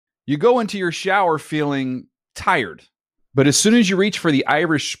You go into your shower feeling tired, but as soon as you reach for the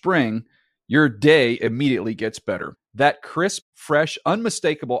Irish Spring, your day immediately gets better. That crisp, fresh,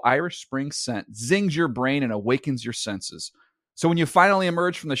 unmistakable Irish Spring scent zings your brain and awakens your senses. So when you finally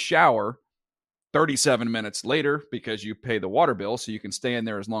emerge from the shower 37 minutes later, because you pay the water bill so you can stay in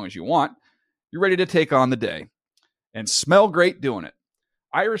there as long as you want, you're ready to take on the day and smell great doing it.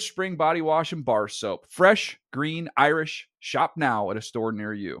 Irish Spring Body Wash and Bar Soap. Fresh, green, Irish. Shop now at a store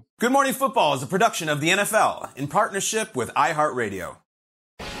near you. Good Morning Football is a production of the NFL in partnership with iHeartRadio.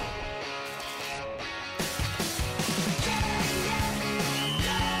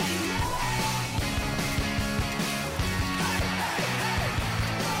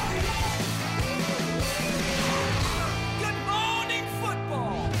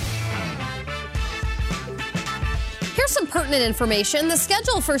 Here's some pertinent information. The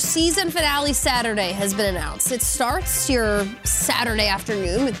schedule for season finale Saturday has been announced. It starts your Saturday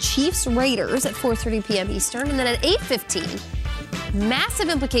afternoon with Chiefs-Raiders at 4:30 p.m. Eastern, and then at 8:15, massive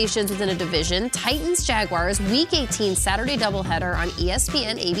implications within a division. Titans-Jaguars, Week 18 Saturday doubleheader on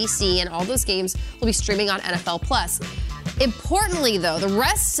ESPN, ABC, and all those games will be streaming on NFL+. Importantly, though, the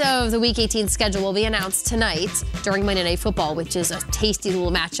rest of the Week 18 schedule will be announced tonight during Monday Night Football, which is a tasty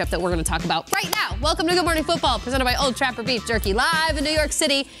little matchup that we're going to talk about right now. Welcome to Good Morning Football, presented by Old Trapper Beef Jerky, live in New York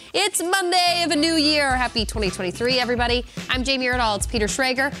City. It's Monday of a new year. Happy 2023, everybody. I'm Jamie Erdahl. It's Peter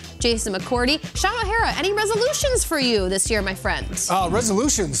Schrager, Jason McCourty. Sean O'Hara, any resolutions for you this year, my friends?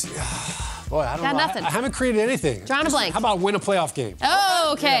 Resolutions? Boy, I don't know. Nothing. I haven't created anything. Drawing a blank. How about win a playoff game?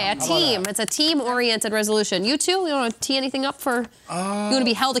 Oh, okay. Yeah, a team. It's a team-oriented resolution. You two, you want to tee anything up for you want to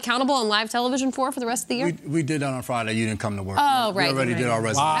be held accountable on live television for the rest of the year? We did that on Friday. You didn't come to work. Oh, right. We already did our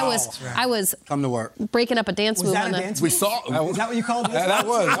resolution. Wow. I was Come to work. breaking up a dance move on the. We saw. Is that what you called it? That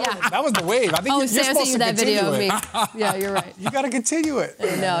was the wave. I think you're Sam supposed sent you to that video of me. continue it. Yeah, you're right. You got to continue it.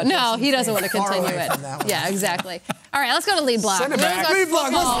 No, he doesn't want to continue it. Yeah, exactly. All right, let's go to lead block. Send it We don't back. go Lead block.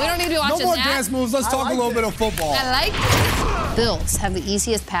 football. We don't need to be watching No more that. dance moves. Let's talk a little bit of football. I like it. Bills have the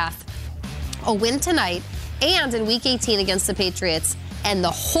easiest path. A win tonight and in Week 18 against the Patriots, and the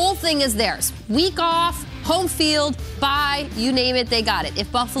whole thing is theirs. Week off, home field, bye, you name it, they got it.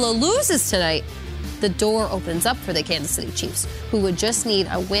 If Buffalo loses tonight, the door opens up for the Kansas City Chiefs, who would just need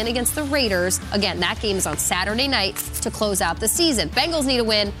a win against the Raiders. Again, that game is on Saturday night to close out the season. Bengals need a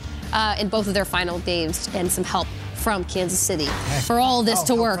win in both of their final games and some help from Kansas City for all this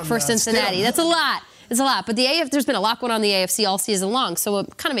to work for Cincinnati. That's a lot. It's a lot. But there's been a lot going on in the AFC all season long, so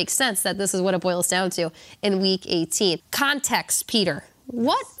it kind of makes sense that this is what it boils down to in Week 18. Context, Peter.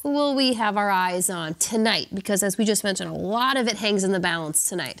 What will we have our eyes on tonight? Because as we just mentioned, a lot of it hangs in the balance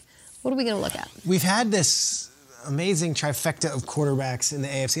tonight. What are we going to look at? We've had this amazing trifecta of quarterbacks in the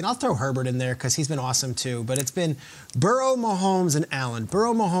AFC, and I'll throw Herbert in there because he's been awesome too, but it's been Burrow, Mahomes, and Allen.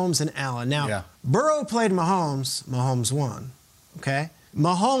 Burrow, Mahomes, and Allen. Now, Burrow played Mahomes, Mahomes won, okay?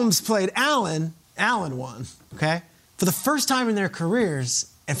 Mahomes played Allen, Allen won, okay? For the first time in their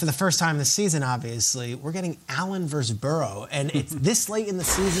careers, and for the first time this season, obviously, we're getting Allen versus Burrow, and it's this late in the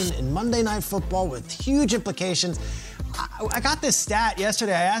season in Monday Night Football with huge implications. I got this stat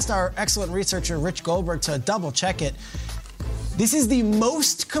yesterday. I asked our excellent researcher, Rich Goldberg, to double check it. This is the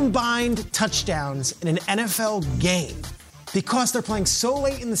most combined touchdowns in an NFL game because they're playing so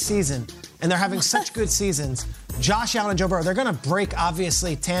late in the season and they're having such good seasons. Josh Allen and Joe Burrow, they're going to break,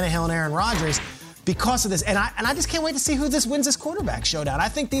 obviously, Tannehill and Aaron Rodgers because of this. And I just can't wait to see who wins this quarterback showdown. I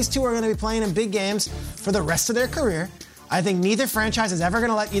think these two are going to be playing in big games for the rest of their career. I think neither franchise is ever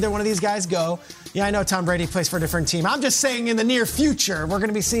going to let either one of these guys go. Yeah, I know Tom Brady plays for a different team. I'm just saying in the near future, we're going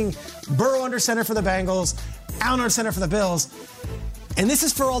to be seeing Burrow under center for the Bengals, Allen under center for the Bills. And this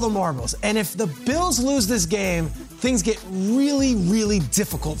is for all the marbles. And if the Bills lose this game, things get really, really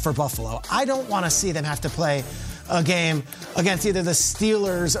difficult for Buffalo. I don't want to see them have to play a game against either the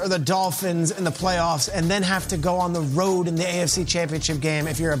Steelers or the Dolphins in the playoffs and then have to go on the road in the AFC Championship game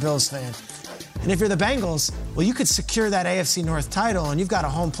if you're a Bills fan. And if you're the Bengals, well, you could secure that AFC North title, and you've got a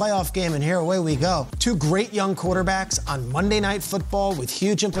home playoff game, and here away we go. Two great young quarterbacks on Monday Night Football with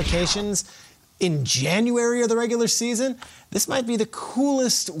huge implications in January of the regular season. This might be the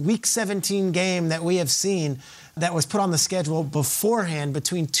coolest Week 17 game that we have seen that was put on the schedule beforehand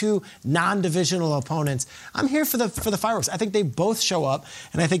between two non-divisional opponents. I'm here for the fireworks. I think they both show up,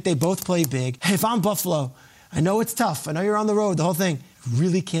 and I think they both play big. If I'm Buffalo, I know it's tough. I know you're on the road, the whole thing.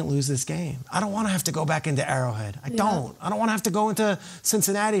 Really can't lose this game. I don't want to have to go back into Arrowhead. I don't want to have to go into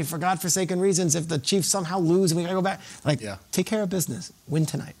Cincinnati for godforsaken reasons if the Chiefs somehow lose and we got to go back. Take care of business. Win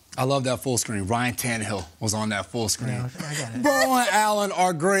tonight. I love that full screen. Ryan Tannehill was on that full screen. Yeah, I got it. Burrow and Allen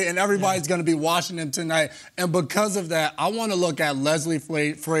are great, and everybody's going to be watching them tonight. And because of that, I want to look at Leslie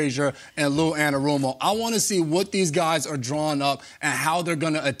Frazier and Lou Anarumo. I want to see what these guys are drawing up and how they're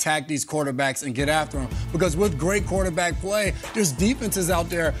going to attack these quarterbacks and get after them. Because with great quarterback play, there's defenses out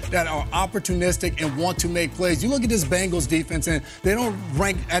there that are opportunistic and want to make plays. You look at this Bengals defense, and they don't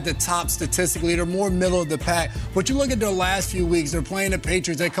rank at the top statistically. They're more middle of the pack. But you look at their last few weeks, they're playing the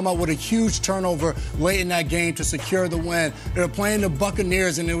Patriots. They come up with a huge turnover late in that game to secure the win. They're playing the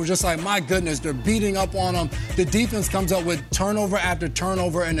Buccaneers, and it was just like, my goodness, they're beating up on them. The defense comes up with turnover after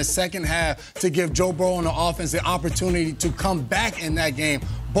turnover in the second half to give Joe Burrow and the offense the opportunity to come back in that game.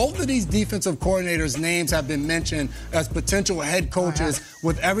 Both of these defensive coordinators' names have been mentioned as potential head coaches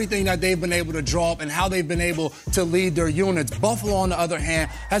with everything that they've been able to draw up and how they've been able to lead their units. Buffalo, on the other hand,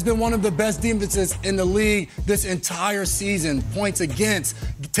 has been one of the best defenses in the league this entire season. Points against,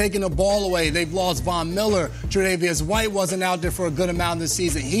 taking the ball away. They've lost Von Miller. Tre'Davious White wasn't out there for a good amount of the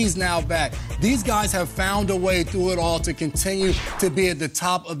season. He's now back. These guys have found a way through it all to continue to be at the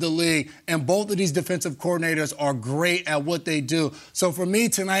top of the league, and both of these defensive coordinators are great at what they do. So for me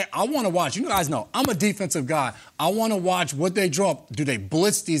tonight, I want to watch. You guys know, I'm a defensive guy. I want to watch what they draw up. Do they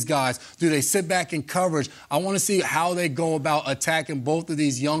blitz these guys? Do they sit back in coverage? I want to see how they go about attacking both of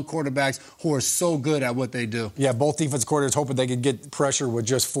these young quarterbacks who are so good at what they do. Yeah, both defense coordinators hoping they could get pressure with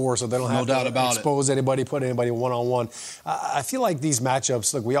just 4 so they don't have to expose anybody, put anybody one-on-one. I feel like these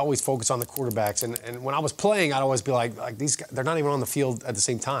matchups, look, we always focus on the quarterbacks. And when I was playing, I'd always be like these guys, they're not even on the field at the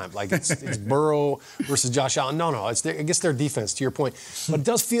same time. Like, it's Burrow versus Josh Allen. No, I guess their defense, to your point. But it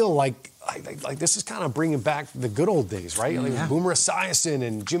does feel like this is kind of bringing back the good old days, right? Like Boomer Esiason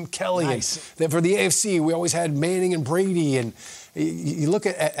and Jim Kelly. Nice. And for the AFC, we always had Manning and Brady. And you look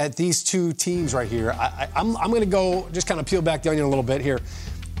at these two teams right here. I'm going to go just kind of peel back the onion a little bit here.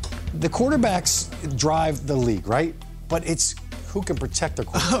 The quarterbacks drive the league, right? But it's who can protect their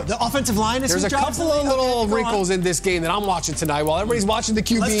quarterback. The offensive line is There's a couple of little wrinkles in this game that I'm watching tonight while everybody's watching the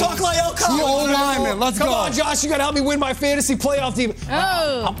QB. Let's talk La'el Collins. The old lineman. Let's go. Come on, Josh. You got to help me win my fantasy playoff team.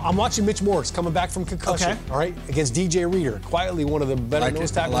 Oh. I'm watching Mitch Morse coming back from concussion, all right, against DJ Reader. Quietly one of the better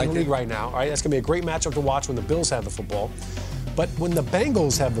nose tackles in the league right now. All right, that's going to be a great matchup to watch when the Bills have the football. But when the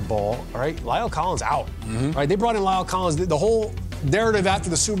Bengals have the ball, all right, La'el Collins out. All right, they brought in La'el Collins. The whole narrative after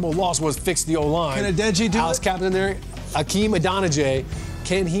the Super Bowl loss was fix the O-line. Can Adeji do Alice it? Captain there. Akeem Adonijah.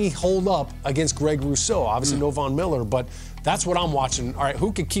 Can he hold up against Greg Rousseau? Obviously, no Von Miller, but that's what I'm watching. All right,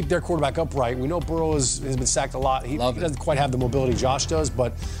 who can keep their quarterback upright? We know Burrow has been sacked a lot. He doesn't quite have the mobility Josh does,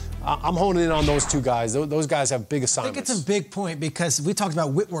 but I'm honing in on those two guys. Those guys have big assignments. I think it's a big point because we talked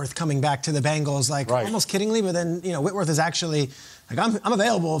about Whitworth coming back to the Bengals, almost kiddingly, but then, Whitworth is actually, I'm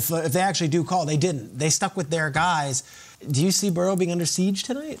available if they actually do call. They didn't. They stuck with their guys. Do you see Burrow being under siege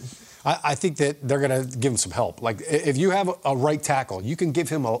tonight? I think that they're going to give him some help. Like, if you have a right tackle, you can give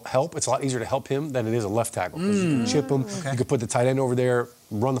him help. It's a lot easier to help him than it is a left tackle. Because you can chip him. Okay. You can put the tight end over there,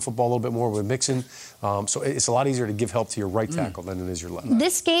 run the football a little bit more with Mixon. So it's a lot easier to give help to your right tackle than it is your left.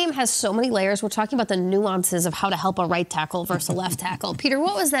 This game has so many layers. We're talking about the nuances of how to help a right tackle versus a left tackle. Peter,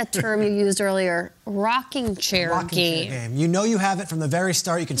 what was that term you used earlier? Rocking chair game. You know you have it from the very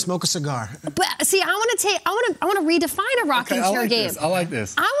start. You can smoke a cigar. But see, I want to redefine a rocking chair game. I like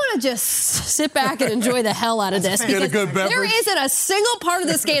this. I want to just sit back and enjoy the hell out of this. Get a good beverage. There isn't a single part of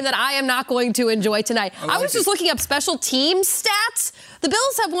this game that I am not going to enjoy tonight. I was just looking up special team stats. The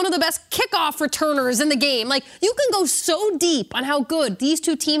Bills have one of the best kickoff returners in the game. Like, you can go so deep on how good these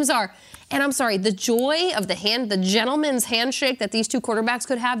two teams are. And I'm sorry, the joy of the gentleman's handshake that these two quarterbacks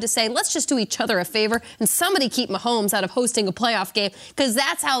could have to say, let's just do each other a favor and somebody keep Mahomes out of hosting a playoff game, because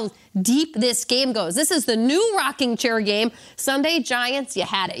that's how deep this game goes. This is the new rocking chair game. Sunday, Giants, you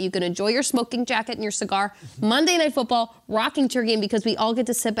had it. You can enjoy your smoking jacket and your cigar. Monday Night Football, rocking chair game, because we all get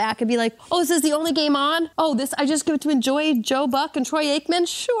to sit back and be like, oh, is this the only game on? Oh, I just get to enjoy Joe Buck and Troy Aikman?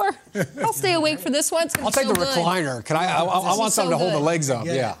 Sure. I'll stay awake for this one. I'll take the recliner. I want something to hold the legs up.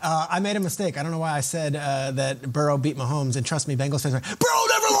 Yeah. I made a mistake. I don't know why I said that Burrow beat Mahomes, and trust me, Bengals fans are like, Burrow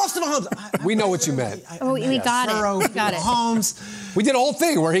never lost to Mahomes. We know what you meant. We got it. Burrow beat Mahomes. We did a whole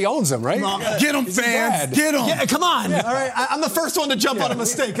thing where he owns them, right? Get him, fans. Get him. Yeah, come on. Yeah. All right. I'm the first one to jump on a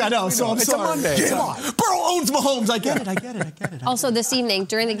mistake. I know. So I'm sorry. It's a Monday. Come on. Burrow owns Mahomes. I get it. Also, this evening,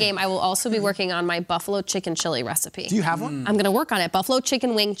 during the game, I will also be working on my buffalo chicken chili recipe. Do you have one? I'm going to work on it. Buffalo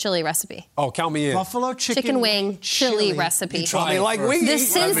chicken wing chili recipe. Oh, count me in. Buffalo chicken wing chili recipe. Try like wing. The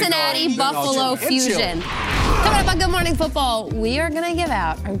Cincinnati Buffalo Fusion. Coming up on Good Morning Football, we are going to give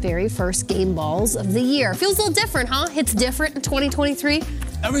out our very first game balls of the year. Feels a little different, huh? It's different in 2023.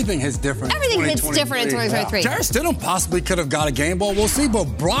 everything hits different. Everything hits different in 2023. Jarrett Stidham possibly could have got a game ball. We'll see. But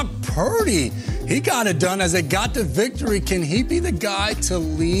Brock Purdy, he got it done as they got the victory. Can he be the guy to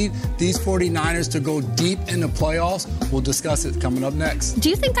lead these 49ers to go deep in the playoffs? We'll discuss it coming up next. Do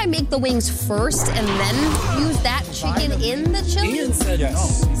you think I make the wings first and then use that chicken in the chili? Ian said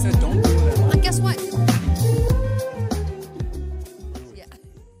yes. No. He said don't do that. Well, guess what?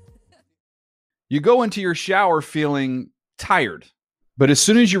 You go into your shower feeling tired, but as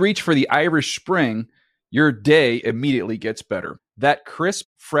soon as you reach for the Irish Spring, your day immediately gets better. That crisp,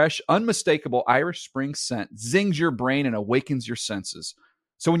 fresh, unmistakable Irish Spring scent zings your brain and awakens your senses.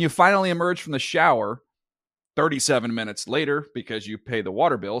 So when you finally emerge from the shower, 37 minutes later, because you pay the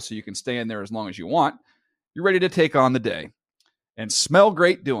water bill so you can stay in there as long as you want, you're ready to take on the day. And smell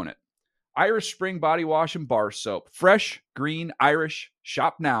great doing it. Irish Spring Body Wash and Bar Soap. Fresh, green, Irish.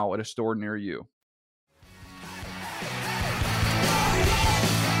 Shop now at a store near you.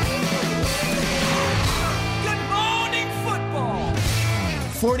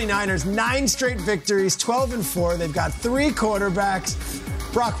 49ers, 9 straight victories, 12-4. They've got 3 quarterbacks.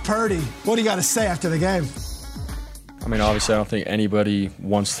 Brock Purdy, what do you got to say after the game? I mean, obviously, I don't think anybody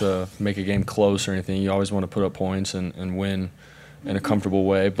wants to make a game close or anything. You always want to put up points and win in a comfortable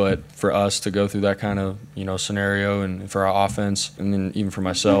way. But for us to go through that kind of, scenario, and for our offense, and then even for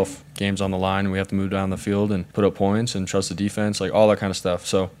myself, games on the line, and we have to move down the field and put up points and trust the defense, like all that kind of stuff.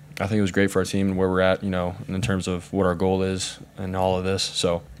 So I think it was great for our team and where we're at, in terms of what our goal is and all of this.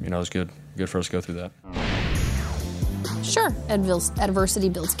 So, it was good for us to go through that. Sure, adversity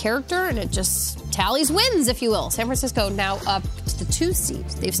builds character, and it just tallies wins, if you will. San Francisco now up to the 2 seed.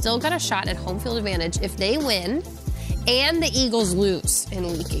 They've still got a shot at home field advantage if they win and the Eagles lose in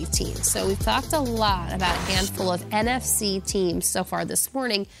Week 18. So we've talked a lot about a handful of NFC teams so far this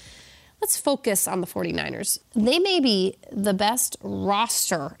morning. Let's focus on the 49ers. They may be the best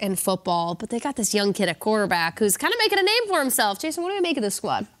roster in football, but they got this young kid at quarterback who's kind of making a name for himself. Jason, what do we make of this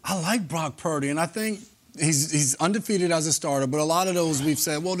squad? I like Brock Purdy, and I think he's undefeated as a starter, but a lot of those we've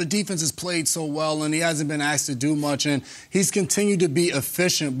said, well, the defense has played so well and he hasn't been asked to do much, and he's continued to be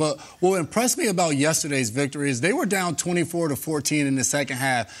efficient. But what impressed me about yesterday's victory is they were down 24-14 in the second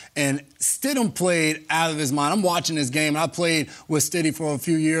half, and Stidham played out of his mind. I'm watching this game, and I played with Stiddy for a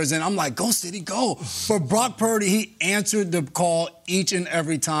few years, and I'm like, go, Stiddy, go. For Brock Purdy, he answered the call each and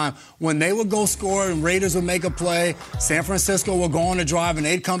every time. When they would go score and Raiders would make a play, San Francisco would go on a drive, and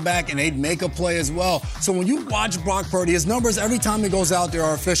they'd come back and they'd make a play as well. So when you watch Brock Purdy, his numbers every time he goes out there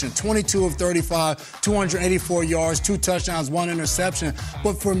are efficient. 22 of 35, 284 yards, 2 touchdowns, 1 interception.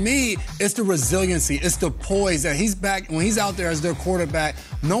 But for me, it's the resiliency, it's the poise that he's back. When he's out there as their quarterback,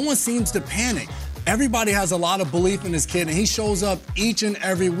 no one seems to panic. Everybody has a lot of belief in this kid, and he shows up each and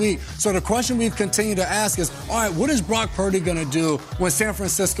every week. So the question we've continued to ask is, all right, what is Brock Purdy going to do when San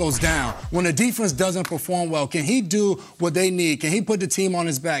Francisco's down? When the defense doesn't perform well, can he do what they need? Can he put the team on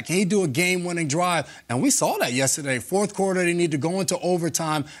his back? Can he do a game-winning drive? And we saw that yesterday. Fourth quarter, they need to go into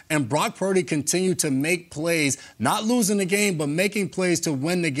overtime, and Brock Purdy continued to make plays, not losing the game, but making plays to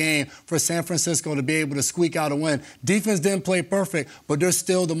win the game for San Francisco to be able to squeak out a win. Defense didn't play perfect, but they're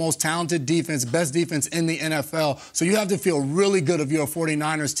still the most talented defense, best defense in the NFL. So you have to feel really good of your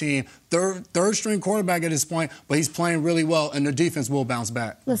 49ers team. Third string quarterback at this point, but he's playing really well, and the defense will bounce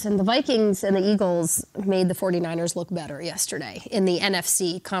back. Listen, the Vikings and the Eagles made the 49ers look better yesterday in the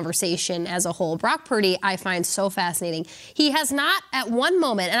NFC conversation as a whole. Brock Purdy, I find so fascinating. He has not at one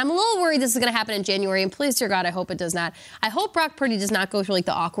moment, and I'm a little worried this is going to happen in January, and please, dear God, I hope it does not. I hope Brock Purdy does not go through like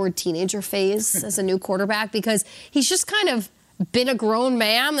the awkward teenager phase as a new quarterback, because he's just kind of been a grown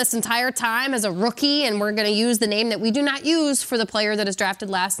man this entire time as a rookie, and we're going to use the name that we do not use for the player that is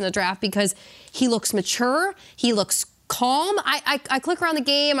drafted last in the draft because he looks mature, he looks calm. I click around the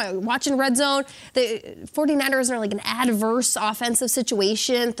game, I'm watching Red Zone. The 49ers are like an adverse offensive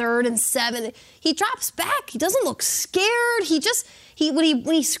situation, 3rd and 7. He drops back. He doesn't look scared. When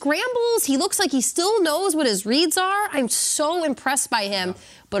he scrambles, he looks like he still knows what his reads are. I'm so impressed by him,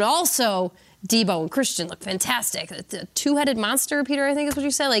 but also Debo and Christian look fantastic. The 2-headed monster, Peter, I think is what you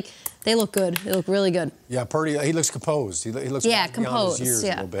said. Like, they look good. They look really good. Yeah, Purdy, he looks composed. He looks composed his years a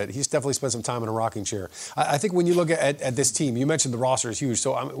little bit. He's definitely spent some time in a rocking chair. I think when you look at this team, you mentioned the roster is huge.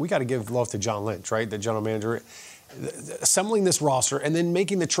 So we got to give love to John Lynch, right, the general manager. Assembling this roster and then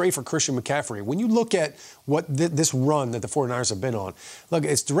making the trade for Christian McCaffrey. When you look at what this run that the 49ers have been on, look,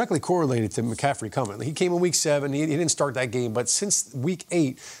 it's directly correlated to McCaffrey coming. He came in Week 7. He didn't start that game, but since Week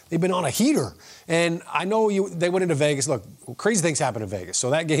 8, they've been on a heater. And I know they went into Vegas. Look, crazy things happen in Vegas.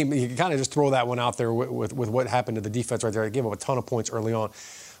 So that game, you can kind of just throw that one out there with what happened to the defense right there. They gave up a ton of points early on.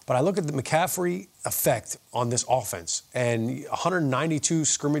 But I look at the McCaffrey effect on this offense, and 192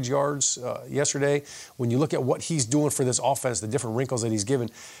 scrimmage yards yesterday. When you look at what he's doing for this offense, the different wrinkles that he's given,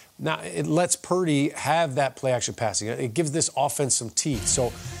 now it lets Purdy have that play-action passing. It gives this offense some teeth.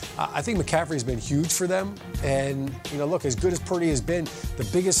 So I think McCaffrey's been huge for them. And, look, as good as Purdy has been, the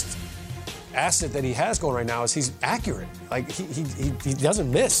biggest asset that he has going right now is he's accurate. Like, he doesn't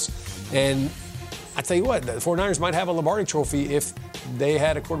miss. And I tell you what, the 49ers might have a Lombardi trophy if they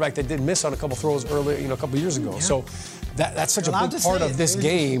had a quarterback that didn't miss on a couple throws earlier, a couple years ago. Yeah. So that's such a big part of this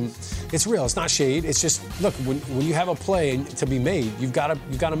game. It's real. It's not shade. It's just, look, when you have a play to be made, you've got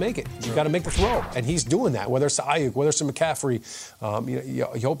to make it. You've got to make the throw, and he's doing that. Whether it's to Ayuk, whether it's to McCaffrey,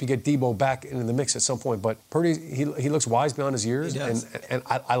 you hope you get Debo back into the mix at some point. But Purdy, he looks wise beyond his years, and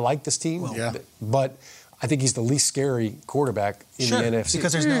I like this team. But I think he's the least scary quarterback in the NFC.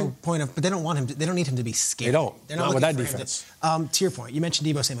 Because there's no point of, but they don't want him. They don't need him to be scary. They don't. They're not with that defense. To your point, you mentioned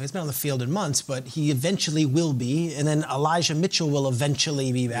Debo Samuel. He's been on the field in months, but he eventually will be, and then Elijah Mitchell will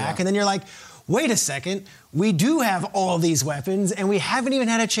eventually be back, and then you're like, wait a second, we do have all these weapons, and we haven't even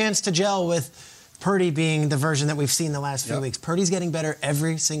had a chance to gel with Purdy being the version that we've seen the last few weeks. Purdy's getting better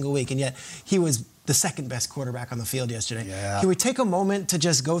every single week, and yet he was the second best quarterback on the field yesterday. Yeah. Can we take a moment to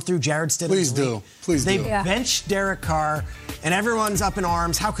just go through Jarrett Stidham's Please do. They benched Derek Carr, and everyone's up in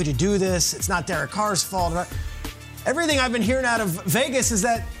arms. How could you do this? It's not Derek Carr's fault. Everything I've been hearing out of Vegas is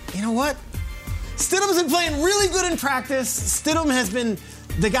that, you know what? Stidham's been playing really good in practice. Stidham has been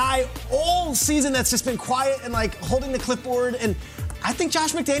the guy all season that's just been quiet and like holding the clipboard. And I think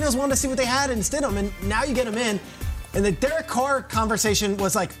Josh McDaniels wanted to see what they had in Stidham, and now you get him in. And the Derek Carr conversation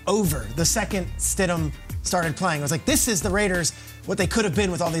was like over the second Stidham started playing. It was like, this is the Raiders, what they could have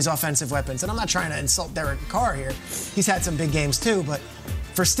been with all these offensive weapons. And I'm not trying to insult Derek Carr here. He's had some big games too, but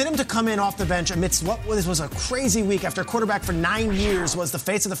for Stidham to come in off the bench amidst what was a crazy week after a quarterback for 9 years was the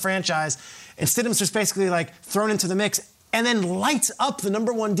face of the franchise, and Stidham's just basically like thrown into the mix and then lights up the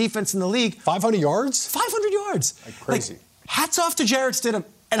number one defense in the league. 500 yards? 500 yards. Like crazy. Hats off to Jarrett Stidham.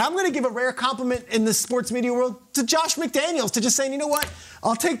 And I'm going to give a rare compliment in the sports media world to Josh McDaniels, to just saying, you know what,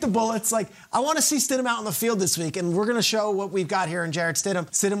 I'll take the bullets. Like, I want to see Stidham out on the field this week, and we're going to show what we've got here in Jarrett Stidham.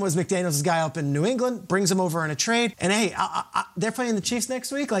 Stidham was McDaniels' guy up in New England, brings him over in a trade. And, hey, they're playing the Chiefs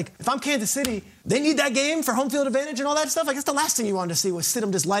next week. Like, if I'm Kansas City, they need that game for home field advantage and all that stuff. Like, that's the last thing you wanted to see was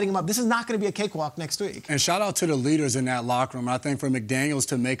Stidham just lighting him up. This is not going to be a cakewalk next week. And shout out to the leaders in that locker room. I think for McDaniels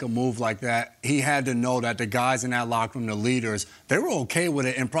to make a move like that, he had to know that the guys in that locker room, the leaders, they were okay with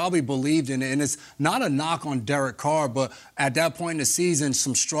it and probably believed in it. And it's not a knock on Derek Carr, but at that point in the season,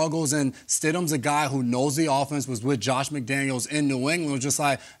 some struggles. And Stidham's a guy who knows the offense, was with Josh McDaniels in New England, was just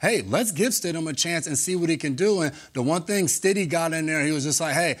like, hey, let's give Stidham a chance and see what he can do. And the one thing Stiddy got in there, he was just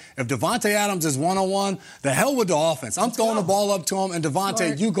like, hey, if Davante Adams is one-on-one, the hell with the offense. I'm throwing the ball up to him, and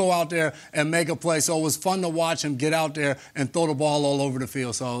Davante, you go out there and make a play. So it was fun to watch him get out there and throw the ball all over the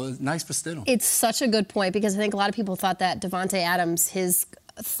field. So it's nice for Stidham. It's such a good point, because I think a lot of people thought that Davante Adams, his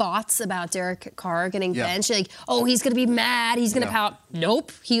thoughts about Derek Carr getting benched, like, oh, he's going to be mad, he's going to pout.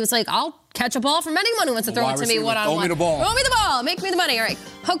 Nope. He was like, I'll catch a ball from anyone who wants to throw it to me one-on-one. Throw me the ball. Throw me the ball. Make me the money. All right.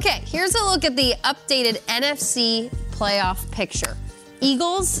 Okay, here's a look at the updated NFC playoff picture.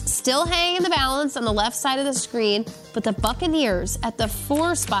 Eagles still hang in the balance on the left side of the screen, but the Buccaneers at the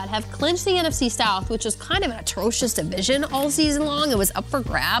 4 spot have clinched the NFC South, which was kind of an atrocious division all season long. It was up for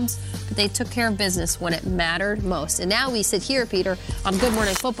grabs, but they took care of business when it mattered most. And now we sit here, Peter, on Good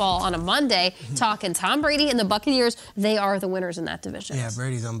Morning Football on a Monday, talking Tom Brady and the Buccaneers. They are the winners in that division. Yeah,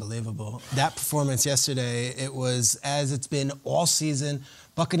 Brady's unbelievable. That performance yesterday, it was as it's been all season.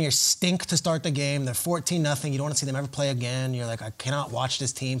 Buccaneers stink to start the game. They're 14-0. You don't want to see them ever play again. You're like, I cannot watch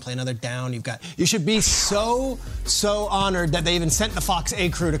this team play another down. You should be so honored that they even sent the Fox A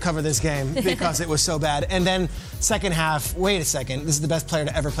crew to cover this game because it was so bad. And then second half, wait a second, this is the best player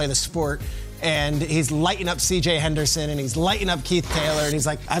to ever play the sport. And he's lighting up C.J. Henderson, and he's lighting up Keith Taylor, and he's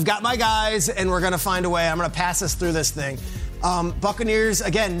like, I've got my guys, and we're going to find a way. I'm going to pass us through this thing. Buccaneers,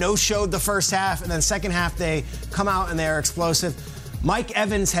 again, no-showed the first half, and then second half they come out and they're explosive. Mike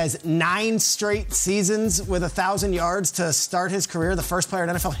Evans has 9 straight seasons with 1,000 yards to start his career, the first player in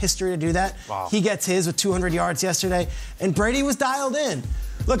NFL history to do that. Wow. He gets his with 200 yards yesterday, and Brady was dialed in.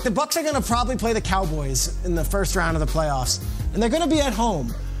 Look, the Bucs are going to probably play the Cowboys in the first round of the playoffs, and they're going to be at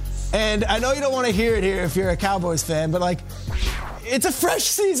home. And I know you don't want to hear it here if you're a Cowboys fan, but, like, it's a fresh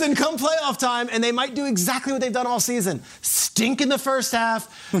season come playoff time, and they might do exactly what they've done all season. Stink in the first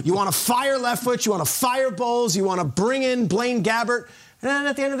half. You want to fire Leftwich. You want to fire Bowles. You want to bring in Blaine Gabbert. And then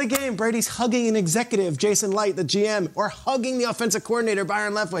at the end of the game, Brady's hugging an executive, Jason Light, the GM, or hugging the offensive coordinator,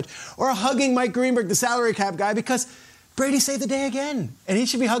 Byron Leftwich, or hugging Mike Greenberg, the salary cap guy, because Brady saved the day again. And he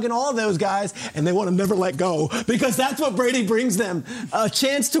should be hugging all of those guys, and they want to never let go because that's what Brady brings them, a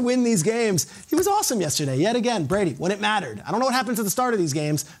chance to win these games. He was awesome yesterday, yet again. Brady, when it mattered. I don't know what happens at the start of these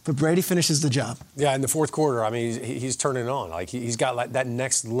games, but Brady finishes the job. Yeah, in the fourth quarter, I mean, he's turning on. Like, he's got like that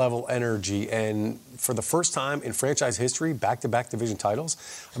next level energy, and for the first time in franchise history, back-to-back division titles.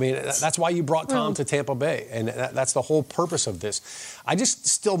 I mean, that's why you brought Tom to Tampa Bay, and that's the whole purpose of this. I just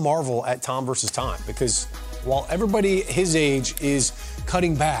still marvel at Tom versus time because while everybody his age is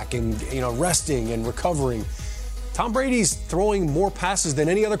cutting back and, resting and recovering, Tom Brady's throwing more passes than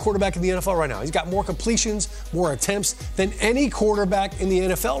any other quarterback in the NFL right now. He's got more completions, more attempts than any quarterback in the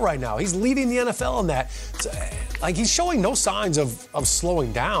NFL right now. He's leading the NFL in that. Like, he's showing no signs of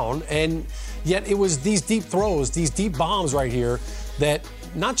slowing down, and yet it was these deep throws, these deep bombs right here that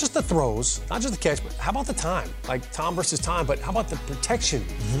not just the throws, not just the catch, but how about the time? Like, Tom versus time, but how about the protection?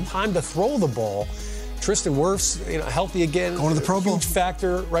 Time to throw the ball. Tristan Wirfs, healthy again. Going to the Pro Bowl. Huge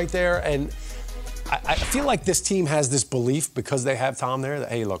factor right there. And I feel like this team has this belief because they have Tom there that,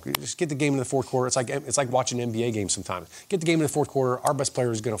 hey, look, just get the game in the fourth quarter. It's like watching NBA games sometimes. Get the game in the fourth quarter. Our best player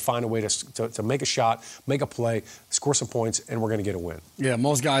is going to find a way to make a shot, make a play, score some points, and we're going to get a win. Yeah,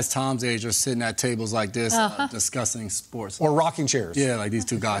 most guys Tom's age are sitting at tables like this discussing sports. Or rocking chairs. Yeah, like these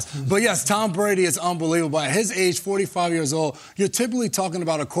two guys. But yes, Tom Brady is unbelievable. At his age, 45 years old, you're typically talking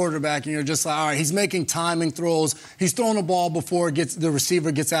about a quarterback and you're just like, all right, he's making timing throws. He's throwing the ball before the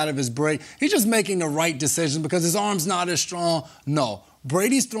receiver gets out of his break. He's just making the right decision because his arm's not as strong. No.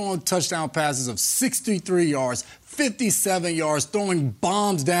 Brady's throwing touchdown passes of 63 yards, 57 yards, throwing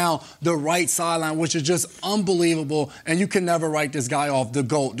bombs down the right sideline, which is just unbelievable. And you can never write this guy off. The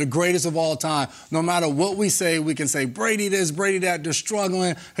GOAT, the greatest of all time. No matter what we say, we can say Brady this, Brady that. They're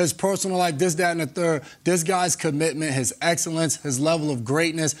struggling. His personal life, this, that, and the third. This guy's commitment, his excellence, his level of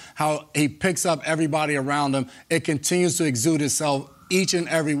greatness, how he picks up everybody around him, it continues to exude itself. Each and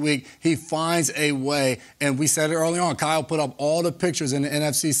every week, he finds a way. And we said it early on. Kyle put up all the pictures in the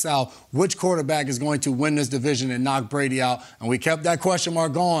NFC South. Which quarterback is going to win this division and knock Brady out? And we kept that question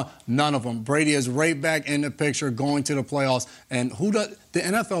mark going. None of them. Brady is right back in the picture, going to the playoffs. And the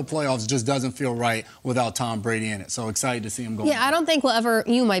NFL playoffs just doesn't feel right without Tom Brady in it. So excited to see him go. Yeah, I don't think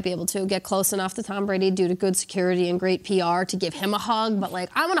you might be able to get close enough to Tom Brady due to good security and great PR to give him a hug. But,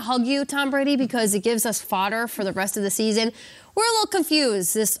 I want to hug you, Tom Brady, because it gives us fodder for the rest of the season. We're a little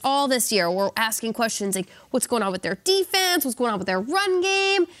confused this year. We're asking questions like what's going on with their defense, what's going on with their run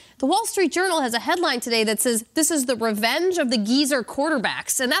game. The Wall Street Journal has a headline today that says this is the revenge of the geezer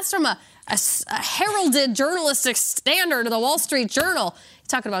quarterbacks. And that's from a heralded journalistic standard of the Wall Street Journal.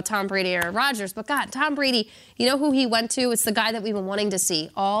 Talking about Tom Brady and Aaron Rodgers. But, God, Tom Brady, you know who he went to? It's the guy that we've been wanting to see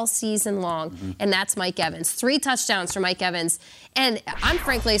all season long, and that's Mike Evans. 3 touchdowns for Mike Evans. And I'm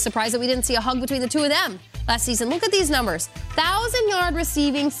frankly surprised that we didn't see a hug between the two of them last season. Look at these numbers. 1,000-yard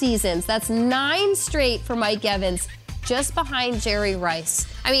receiving seasons. That's 9 straight for Mike Evans, just behind Jerry Rice.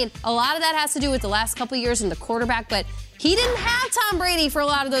 I mean, a lot of that has to do with the last couple of years in the quarterback, but he didn't have Tom Brady for a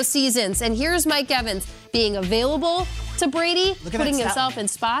lot of those seasons. And here's Mike Evans being available to Brady, putting himself in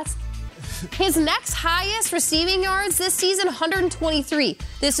spots. His next highest receiving yards this season, 123.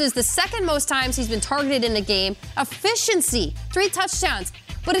 This is the second most times he's been targeted in a game. Efficiency, 3 touchdowns.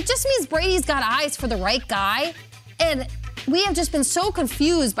 But it just means Brady's got eyes for the right guy. And we have just been so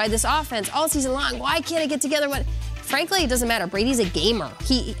confused by this offense all season long. Why can't it get together? Frankly, it doesn't matter. Brady's a gamer.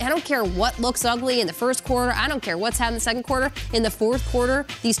 I don't care what looks ugly in the first quarter. I don't care what's happened in the second quarter. In the fourth quarter,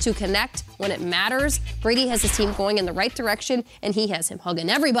 these two connect when it matters. Brady has his team going in the right direction, and he has him hugging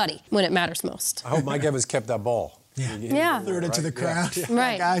everybody when it matters most. I hope Mike Evans kept that ball. Yeah. Threw it into the crowd. Yeah.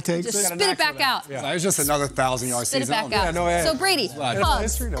 Right. Guy takes just spit it back out. Yeah. It's just another 1,000-yard season. Spit it back out. So, Brady,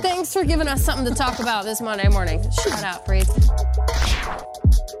 hugs. No. Thanks for giving us something to talk about this Monday morning. Shout out, Brady.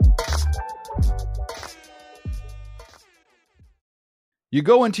 You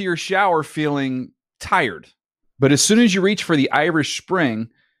go into your shower feeling tired, but as soon as you reach for the Irish Spring,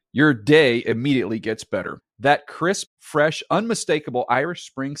 your day immediately gets better. That crisp, fresh, unmistakable Irish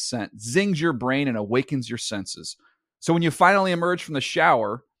Spring scent zings your brain and awakens your senses. So when you finally emerge from the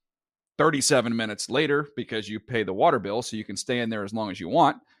shower, 37 minutes later, because you pay the water bill so you can stay in there as long as you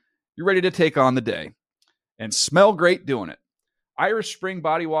want, you're ready to take on the day and smell great doing it. Irish Spring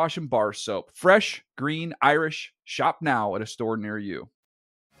Body Wash and Bar Soap. Fresh, green, Irish. Shop now at a store near you.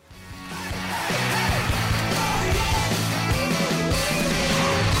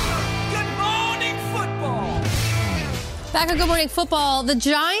 Back on Good Morning Football, the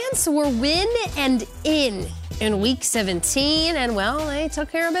Giants were win and in Week 17, and, well, they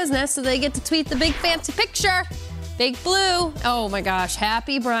took care of business, so they get to tweet the big fancy picture. Big Blue. Oh, my gosh.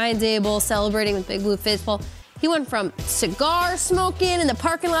 Happy Brian Daboll celebrating with Big Blue faithful. He went from cigar smoking in the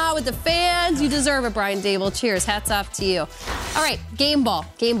parking lot with the fans. You deserve it, Brian Dable. Cheers. Hats off to you. All right, game ball.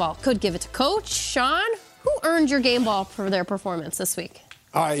 Game ball. Could give it to Coach Sean. Who earned your game ball for their performance this week?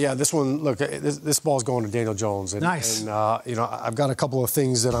 All right, yeah, this one, look, this ball's going to Daniel Jones. Nice. And, I've got a couple of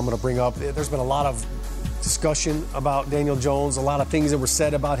things that I'm going to bring up. There's been a lot of discussion about Daniel Jones, a lot of things that were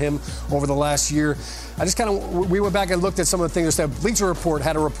said about him over the last year. We went back and looked at some of the things that said. Bleacher Report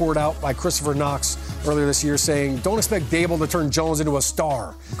had a report out by Christopher Knox earlier this year saying, don't expect Dable to turn Jones into a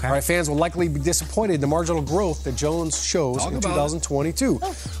star. Okay. All right, fans will likely be disappointed in the marginal growth that Jones shows in 2022. All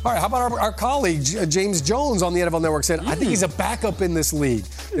right, how about our colleague, James Jones on the NFL Network said, I think he's a backup in this league.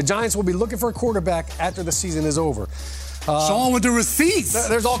 The Giants will be looking for a quarterback after the season is over. Sean with the receipts.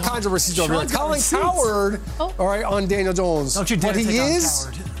 There's all kinds of receipts over here. Colin Cowherd, all right, on Daniel Jones. Don't you dare he take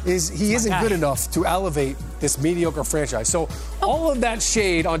on he isn't good enough to elevate this mediocre franchise. So all of that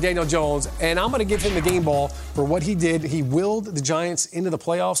shade on Daniel Jones, and I'm going to give him the game ball for what he did. He willed the Giants into the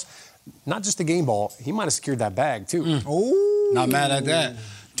playoffs. Not just the game ball. He might have secured that bag, too. Oh, not mad at that.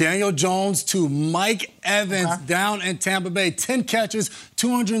 Daniel Jones to Mike Evans down in Tampa Bay. 10 catches,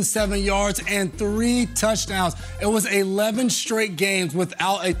 207 yards, and 3 touchdowns. It was 11 straight games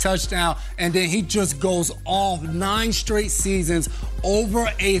without a touchdown, and then he just goes off 9 straight seasons, over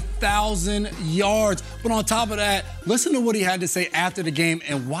 1,000 yards. But on top of that, listen to what he had to say after the game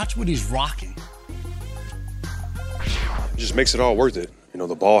and watch what he's rocking. It just makes it all worth it. You know,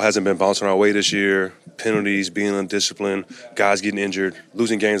 the ball hasn't been bouncing our way this year. Penalties, being undisciplined, guys getting injured,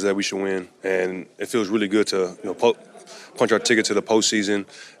 losing games that we should win. And it feels really good to, punch our ticket to the postseason.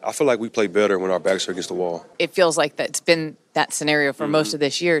 I feel like we play better when our backs are against the wall. It feels like that's been that scenario for most of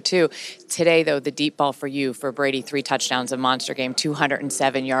this year, too. Today, though, the deep ball for you, for Brady, 3 touchdowns, a monster game,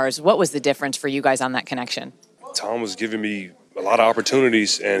 207 yards. What was the difference for you guys on that connection? Tom was giving me a lot of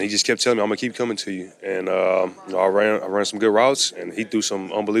opportunities, and he just kept telling me, I'm going to keep coming to you. And, I ran some good routes, and he threw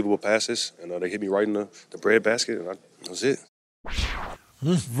some unbelievable passes, and they hit me right in the bread basket, and that was it.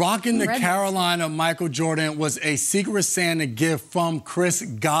 Rocking the Carolina Michael Jordan was a Secret Santa gift from Chris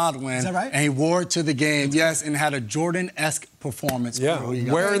Godwin. Is that right? And he wore it to the game, yes, and had a Jordan-esque performance. Yeah,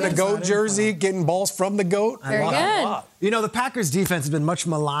 wearing the GOAT jersey, getting balls from the GOAT. Very good. You know, the Packers defense has been much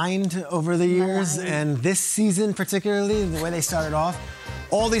maligned over the years, and this season particularly, the way they started off,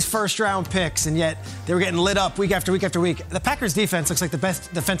 all these first-round picks, and yet they were getting lit up week after week after week. The Packers defense looks like the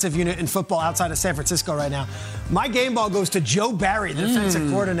best defensive unit in football outside of San Francisco right now. My game ball goes to Joe Barry, the defensive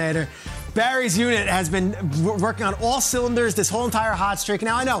coordinator. Barry's unit has been working on all cylinders this whole entire hot streak.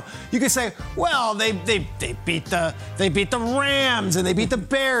 Now I know you could say, well, they beat the Rams and they beat the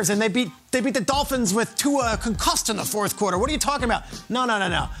Bears and they beat the Dolphins with Tua concussed in the fourth quarter. What are you talking about? No.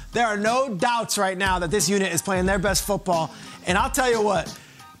 There are no doubts right now that this unit is playing their best football. And I'll tell you what,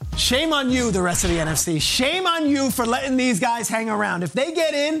 shame on you, the rest of the NFC. Shame on you for letting these guys hang around. If they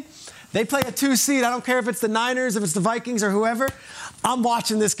get in, they play a 2 seed. I don't care if it's the Niners, if it's the Vikings, or whoever. I'm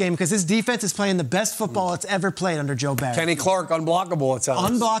watching this game because this defense is playing the best football it's ever played under Joe Barry. Kenny Clark, unblockable at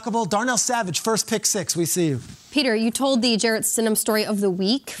times. Unblockable. Darnell Savage, first pick 6. We see you. Peter, you told the Jarrett Stidham story of the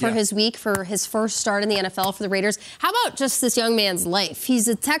week for his first start in the NFL for the Raiders. How about just this young man's life? He's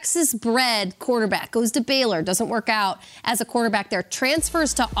a Texas-bred quarterback, goes to Baylor, doesn't work out as a quarterback there,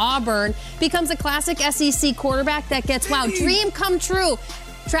 transfers to Auburn, becomes a classic SEC quarterback that gets, dream come true.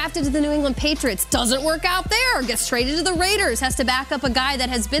 Drafted to the New England Patriots, doesn't work out there, gets traded to the Raiders, has to back up a guy that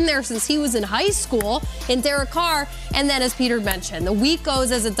has been there since he was in high school in Derek Carr. And then, as Peter mentioned, the week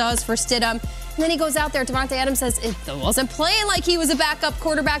goes as it does for Stidham. And then he goes out there, Davante Adams says it wasn't playing like he was a backup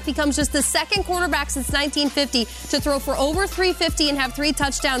quarterback, becomes just the second quarterback since 1950 to throw for over 350 and have 3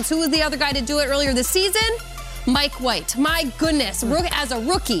 touchdowns. Who was the other guy to do it earlier this season? Mike White. My goodness, as a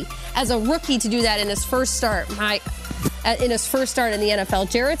rookie to do that in his first start. In his first start in the NFL.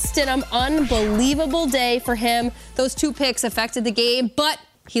 Jarrett Stidham, unbelievable day for him. Those 2 picks affected the game, but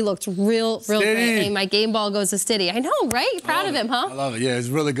he looked real great. Hey, my game ball goes to Stiddy. I know, right? You're proud of him, huh? I love it. Yeah, he's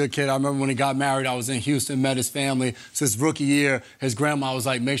a really good kid. I remember when he got married, I was in Houston, met his family. Since rookie year, his grandma was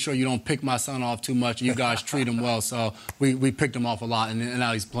like, make sure you don't pick my son off too much. You guys treat him well. So we picked him off a lot, and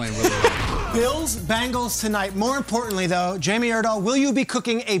now he's playing really well. Bills, Bengals tonight. More importantly, though, Jamie Erdahl, will you be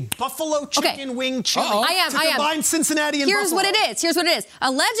cooking a buffalo chicken wing chili? I am. Combine Cincinnati and Here's Buffalo? Here's what it is.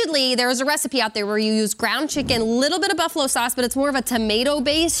 Allegedly, there is a recipe out there where you use ground chicken, a little bit of buffalo sauce, but it's more of a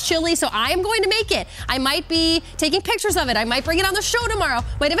tomato-based chili. So I am going to make it. I might be taking pictures of it. I might bring it on the show tomorrow.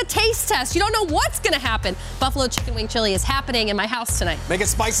 Might have a taste test. You don't know what's going to happen. Buffalo chicken wing chili is happening in my house tonight. Make it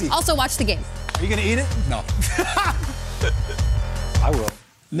spicy. Also, watch the game. Are you going to eat it? No. I will.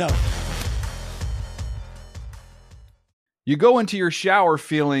 No. You go into your shower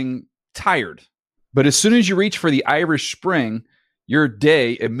feeling tired, But as soon as you reach for the Irish Spring, your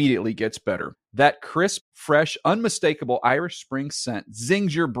day immediately gets better. That crisp, fresh, unmistakable Irish Spring scent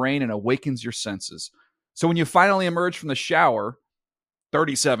zings your brain and awakens your senses. So when you finally emerge from the shower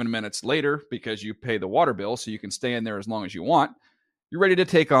 37 minutes later, because you pay the water bill so you can stay in there as long as you want, you're ready to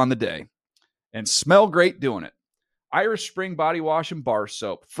take on the day and smell great doing it. Irish Spring Body Wash and Bar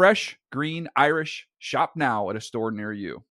Soap. Fresh, green, Irish. Shop now at a store near you.